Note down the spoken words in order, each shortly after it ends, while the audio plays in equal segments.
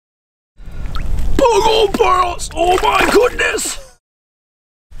old pearls. Oh my goodness.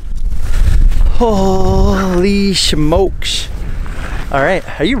 Holy smokes. All right,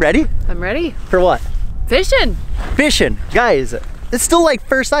 are you ready? I'm ready. For what? Fishing. Fishing. Guys, it's still like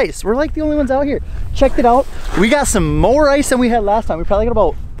first ice. We're like the only ones out here. Check it out. We got some more ice than we had last time. We probably got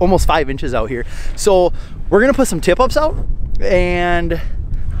about almost 5 inches out here. So we're gonna put some tip-ups out and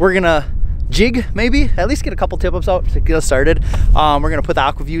we're gonna jig maybe, at least get a couple tip-ups out to get us started. We're gonna put the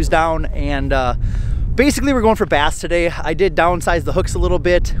aqua views down and basically we're going for bass today. I did downsize the hooks a little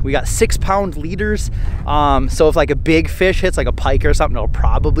bit. We got 6-pound leaders. So if like a big fish hits like a pike or something, it'll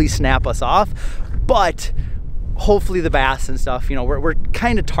probably snap us off. But hopefully the bass and stuff, you know, we're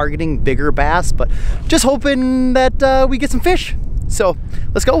kind of targeting bigger bass, but just hoping that we get some fish. So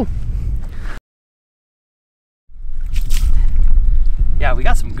let's go. Yeah, we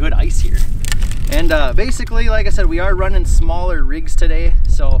got some good ice here. And basically, like I said, we are running smaller rigs today.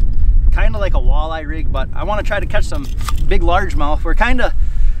 So kind of like a walleye rig, but I want to try to catch some big largemouth.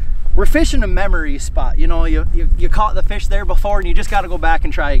 We're fishing a memory spot. You know, you caught the fish there before and you just got to go back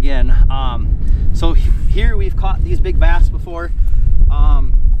and try again. So here we've caught these big bass before.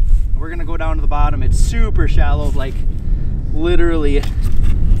 We're gonna go down to the bottom. It's super shallow, like literally.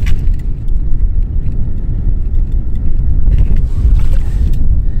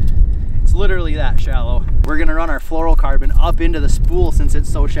 It's literally that shallow. We're gonna run our fluorocarbon up into the spool since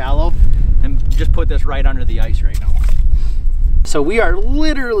it's so shallow and just put this right under the ice right now. So we're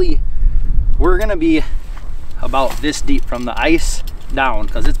gonna be about this deep from the ice down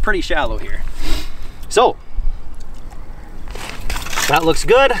because it's pretty shallow here. So that looks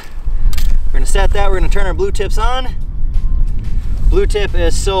good. We're gonna set that. We're gonna turn our blue tips on. Blue tip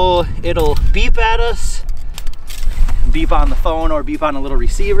is so it'll beep at us, beep on the phone or beep on a little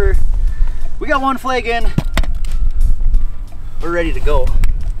receiver. We got one flag in. We're ready to go.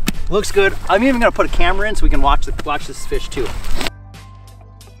 Looks good. I'm even gonna put a camera in so we can watch this fish too.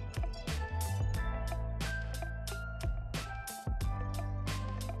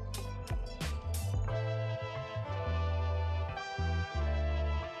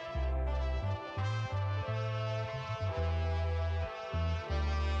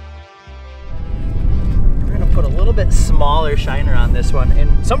 Put a little bit smaller shiner on this one,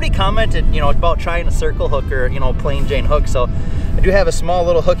 and somebody commented, you know, about trying a circle hook or, you know, plain Jane hook. So I do have a small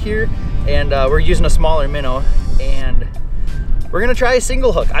little hook here, and we're using a smaller minnow, and we're gonna try a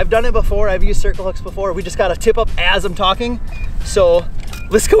single hook. I've done it before. I've used circle hooks before. We just got to tip up as I'm talking. So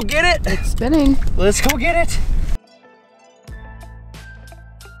let's go get it. It's spinning. Let's go get it.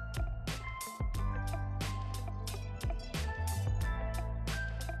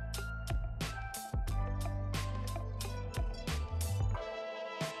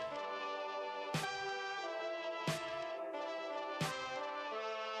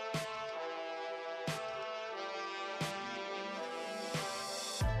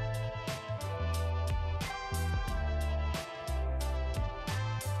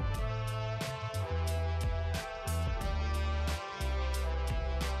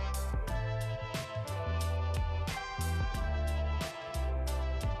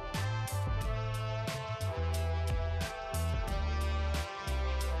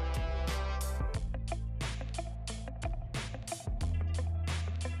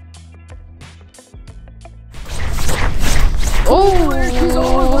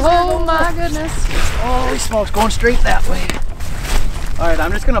 Oh my goodness. Holy smokes, going straight that way. All right,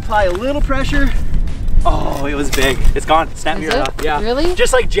 I'm just gonna apply a little pressure. Oh, it was big. It's gone. Snap me right off. Yeah. Really?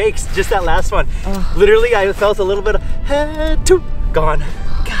 Just like Jake's, just that last one. Oh. Literally, I felt a little bit of head to gone.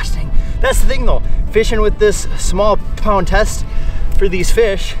 Gosh dang. That's the thing though. Fishing with this small pound test for these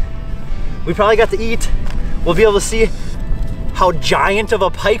fish, we probably got to eat. We'll be able to see how giant of a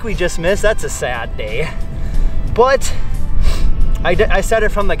pike we just missed. That's a sad day. But I said it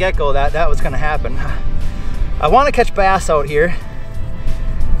from the get-go that was gonna happen. I want to catch bass out here.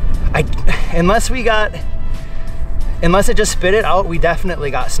 Unless it just spit it out, we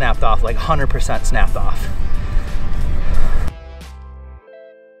definitely got snapped off, like 100% snapped off.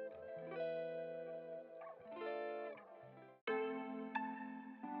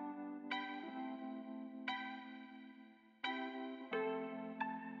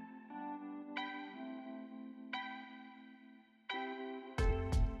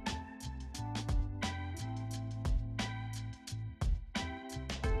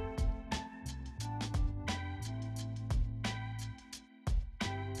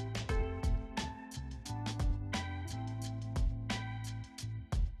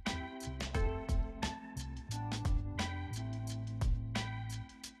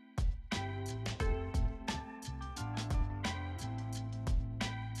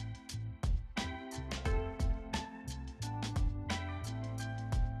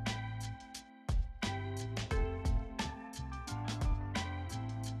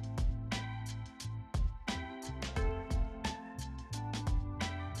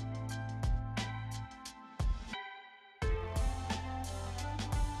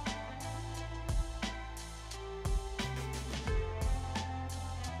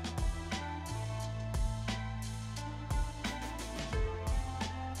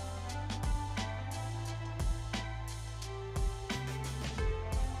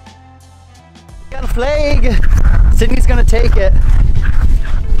 got a flag. Sydney's gonna take it.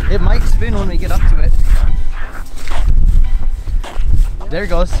 It might spin when we get up to it. There it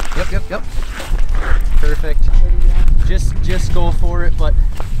goes. Yep. Perfect. Just go for it, but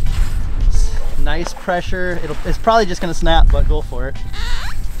nice pressure. It's probably just gonna snap, but go for it.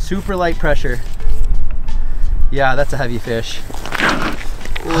 Super light pressure. Yeah, that's a heavy fish.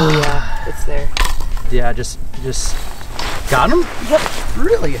 Oh yeah, it's there. Yeah, just got him? Yep.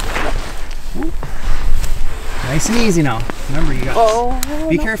 Really? Ooh. Nice and easy now. Remember, you got this.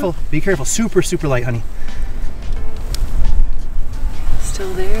 Be careful. Be careful. Super light, honey.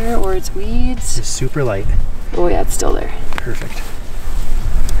 Still there, or it's weeds? Just super light. Oh yeah, it's still there. Perfect.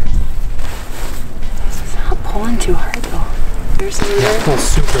 It's not pulling too hard though. There's a leader. It pulls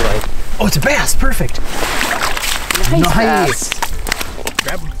super light. Oh, it's a bass. Perfect. Nice bass.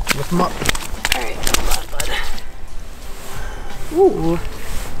 Grab him. Lift him up. All right, hold on, bud. Ooh.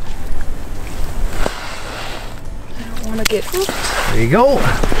 I don't want to get hooked. There you go.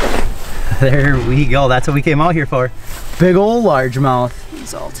 There we go. That's what we came out here for. Big old largemouth.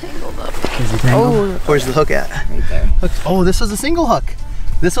 He's all tangled up. Is he tangled? Oh, where's the hook at? Right there. Oh, this was a single hook.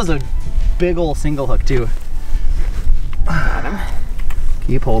 This was a big old single hook too. Got him.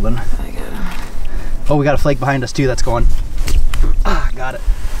 Keep holding. I got him. Oh, we got a flake behind us too. That's going. Ah, got it.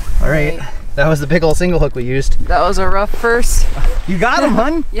 All right. That was the big old single hook we used. That was a rough first. You got him,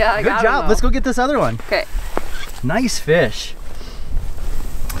 hun. Yeah, I got him. Good job. Let's go get this other one. Okay. Nice fish.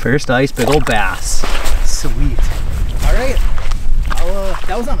 First ice, big old bass. Sweet. All right.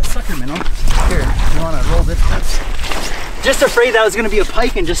 That was on a sucker minnow. Here, you want to roll this first? Just afraid that was going to be a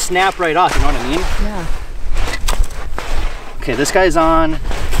pike and just snap right off. You know what I mean? Yeah. Okay, this guy's on.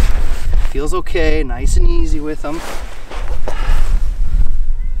 Feels okay. Nice and easy with him.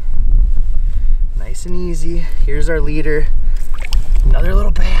 Nice and easy. Here's our leader. Another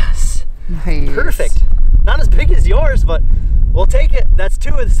little bass. Nice. Perfect. Not as big as yours, but we'll take it. That's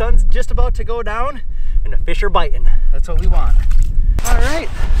two. The sun's just about to go down and the fish are biting. That's what we want. All right,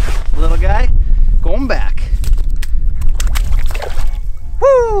 little guy, going back.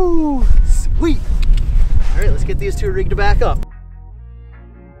 Woo! Sweet. All right, let's get these two rigged back up.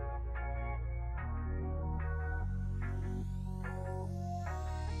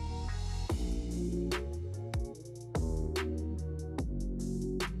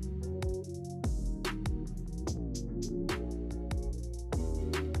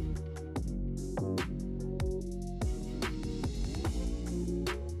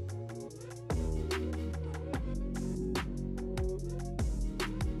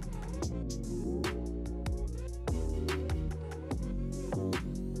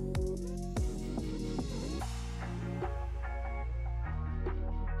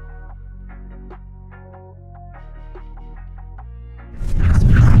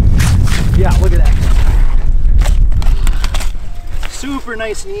 Yeah, look at that. Super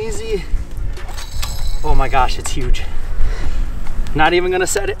nice and easy. Oh my gosh, it's huge. Not even gonna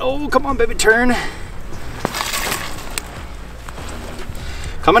set it. Oh, come on, baby, turn.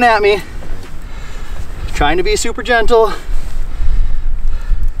 Coming at me. Trying to be super gentle.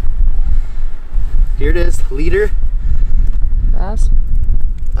 Here it is, leader. Bass?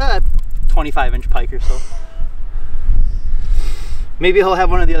 25-inch pike or so. Maybe he'll have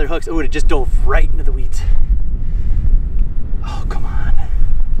one of the other hooks. Oh, it just dove right into the weeds. Oh, come on.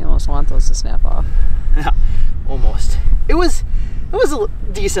 You almost want those to snap off. Yeah, almost. It was a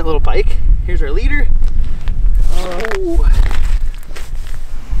decent little pike. Here's our leader. Oh.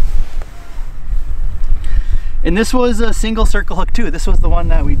 And this was a single circle hook too. This was the one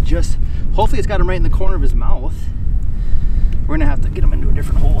that we just, hopefully it's got him right in the corner of his mouth. We're gonna have to get him into a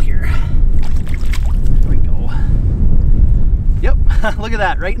different hole here. There we go. Yep, look at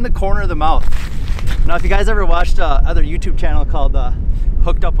that, right in the corner of the mouth. Now, if you guys ever watched other YouTube channel called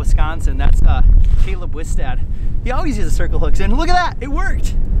Hooked Up Wisconsin, that's Caleb Wistad. He always uses circle hooks, and look at that, it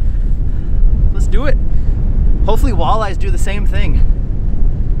worked. Let's do it. Hopefully walleyes do the same thing.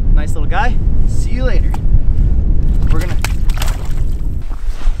 Nice little guy. See you later. We're gonna,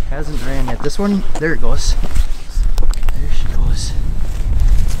 hasn't ran yet. This one, there it goes. There she goes.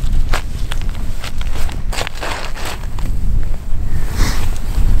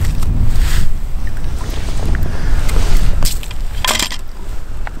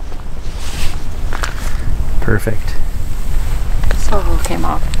 Perfect. Oh, it came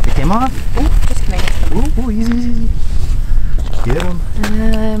off. It came off? Oh, just kidding. Ooh, easy, easy, easy. Get him.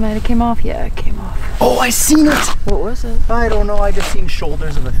 It might have came off. Yeah, it came off. Oh, I seen it. What was it? I don't know. I just seen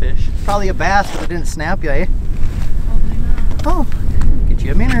shoulders of a fish. Probably a bass, but it didn't snap you, eh? Probably not. Oh, get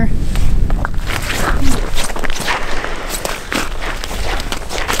you a minnow.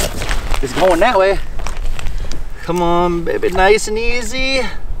 Is it Going that way. Come on, baby, nice and easy.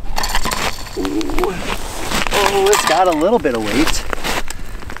 Ooh. Oh, it's got a little bit of weight.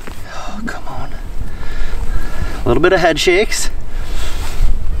 Oh, come on. A little bit of head shakes.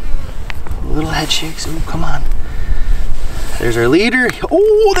 Little head shakes. Ooh, come on. There's our leader.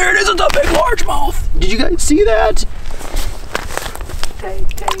 Oh, there it is. It's a big largemouth. Did you guys see that?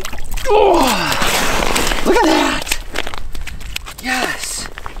 Oh, look at that. Yes.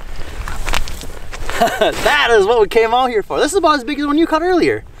 That is what we came out here for. This is about as big as the one you caught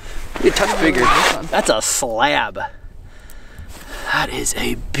earlier. Maybe a touch bigger. That's a slab. That is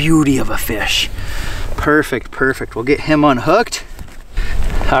a beauty of a fish. Perfect, perfect. We'll get him unhooked.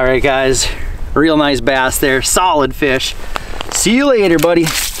 All right, guys. Real nice bass there. Solid fish. See you later, buddy.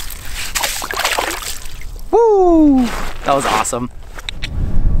 Woo! That was awesome.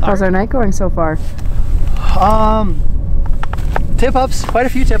 How's our night going so far? Tip-ups, quite a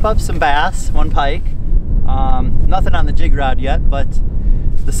few tip-ups, some bass, one pike. Nothing on the jig rod yet, but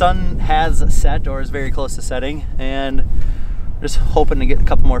the sun has set or is very close to setting, and just hoping to get a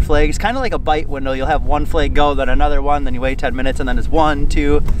couple more flags. Kind of like a bite window. You'll have one flag go, then another one, then you wait 10 minutes, and then it's 1,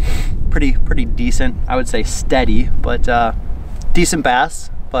 2. Pretty decent, I would say steady, but decent bass.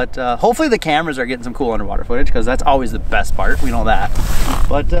 But hopefully the cameras are getting some cool underwater footage, because that's always the best part. We know that.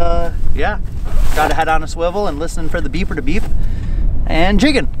 But yeah, got to head on a swivel and listen for the beeper to beep and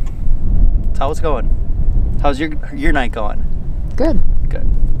jigging. That's how it's going. How's your night going? Good. Good.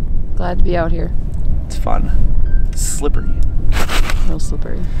 Glad to be out here. It's fun. It's slippery. Real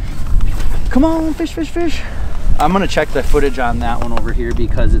slippery. Come on, fish, fish, fish. I'm gonna check the footage on that one over here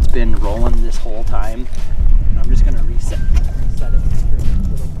because it's been rolling this whole time. I'm just gonna reset it.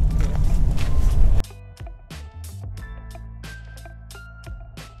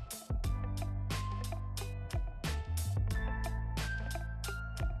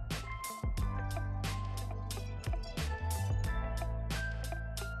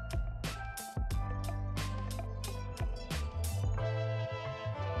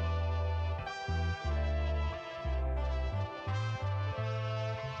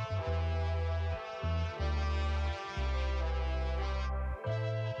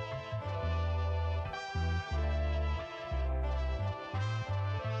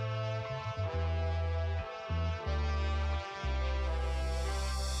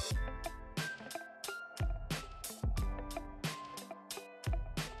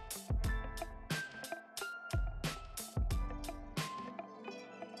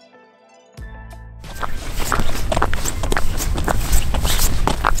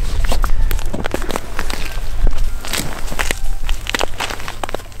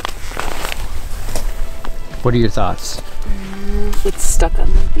 What are your thoughts? It's stuck on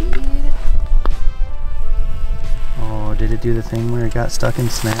the bead. Oh, did it do the thing where it got stuck and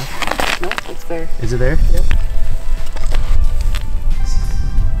snapped? Nope, it's there. Is it there? Yep.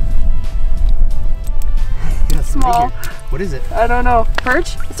 Yeah, it's small. bigger. What is it? I don't know.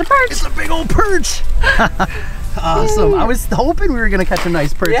 Perch? It's a perch. It's a big old perch. Awesome. I was hoping we were going to catch a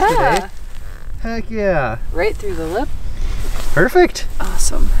nice perch today. Heck yeah. Right through the lip. Perfect.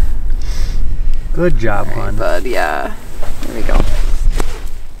 Awesome. Good job, All right, hon. bud, yeah. There we go.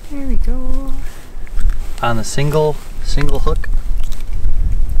 There we go. On the single hook.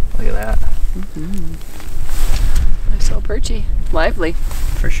 Look at that. Nice little perchy. Lively.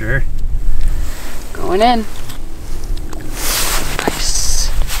 For sure. Going in. Nice.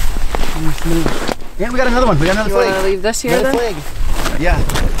 Yeah, we got another one. We got another You flag. want to leave this here Another then? flag. Yeah.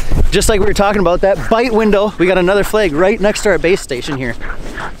 Just like we were talking about, that bite window, we got another flag right next to our base station here.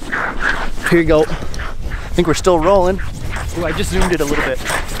 Here you go. I think we're still rolling. Ooh, I just zoomed it a little bit.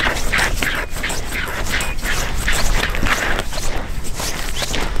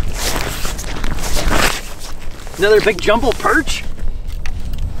 Another big jumbo perch.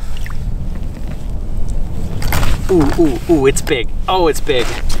 Ooh, it's big. Oh, it's big.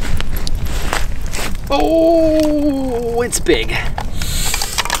 Oh, it's big.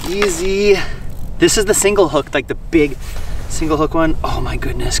 Easy. This is the single hook, like the big single hook one. Oh my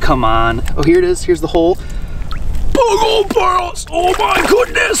goodness, come on. Oh, here it is. Here's the hole. Big old bass. Oh my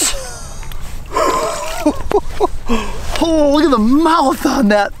goodness. Oh, look at the mouth on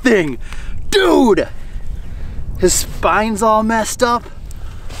that thing. Dude. His spine's all messed up.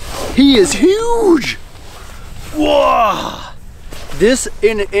 He is huge. Whoa. This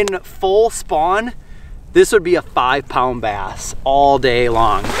in full spawn, this would be a 5-pound bass all day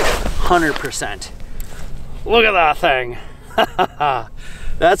long. 100%. Look at that thing.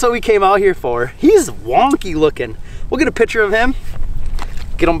 That's what we came out here for. He's wonky looking. We'll get a picture of him,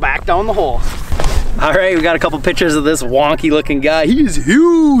 get him back down the hole. All right, we got a couple pictures of this wonky looking guy. He is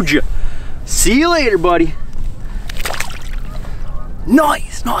huge. See you later, buddy.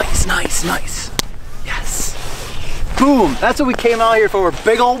 Nice, nice, nice, nice. Yes. Boom, that's what we came out here for,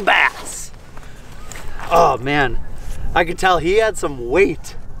 big old bass. Oh man, I could tell he had some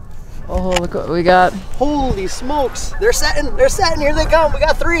weight. Oh, look what we got. Holy smokes, they're setting, here they come. We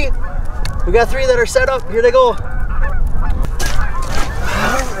got three that are set up, here they go. All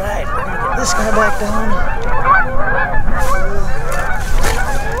right, we're gonna get this guy back down.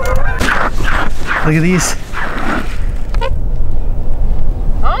 Look at these.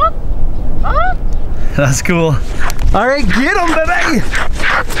 Huh? Huh? That's cool. All right, get him, baby.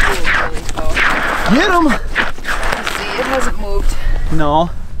 Get him. See, it hasn't moved. No.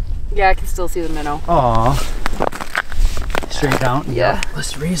 Yeah, I can still see the minnow. Aw. Straight down. Yeah.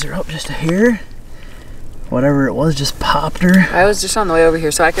 Let's raise her up just a hair. Whatever it was, just popped her. I was just on the way over here,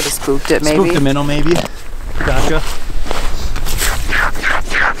 so I could have spooked it maybe. Spooked a minnow, maybe. Gotcha.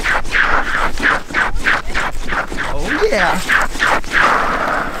 Oh yeah.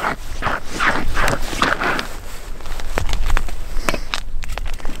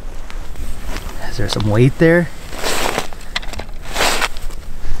 Is there some weight there?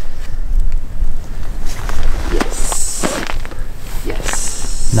 Yes.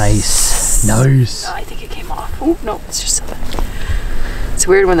 Yes. Nice. Nice. Oh, I think it came off. Oh, no, it's just something. It's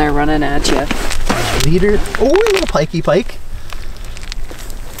weird when they're running at you. Leader. Oh, a little pikey pike.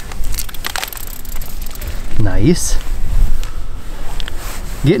 Nice.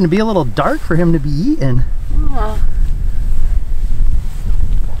 Getting to be a little dark for him to be eating. Oh.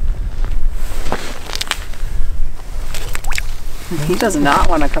 He does not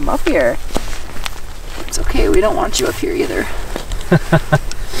want to come up here. It's okay, we don't want you up here either.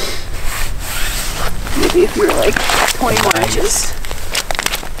 Maybe if you're like 20 more inches.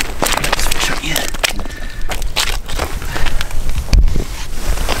 Nice fish on you.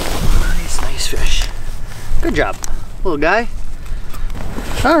 Nice, nice fish. Good job, little guy.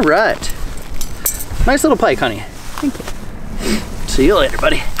 All right. Nice little pike, honey. Thank you. See you later,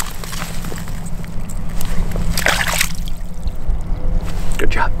 buddy. Good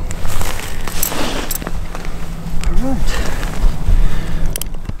job. All right.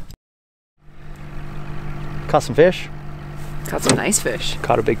 Caught some fish. Caught some nice fish.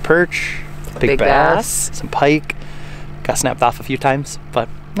 Caught a big perch, Big bass. some pike. Got snapped off a few times, but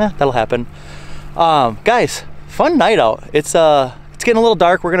that'll happen. Guys, fun night out. It's getting a little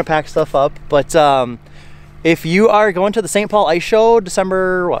dark. We're gonna pack stuff up, but if you are going to the St. Paul Ice Show,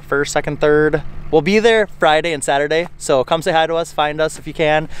 December 1st, 2nd, 3rd, we'll be there Friday and Saturday. So come say hi to us, find us if you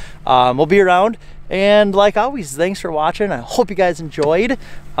can. We'll be around. And like always, thanks for watching. I hope you guys enjoyed.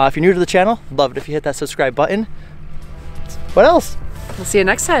 If you're new to the channel, love it if you hit that subscribe button. What else? We'll see you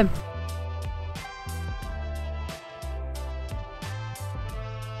next time.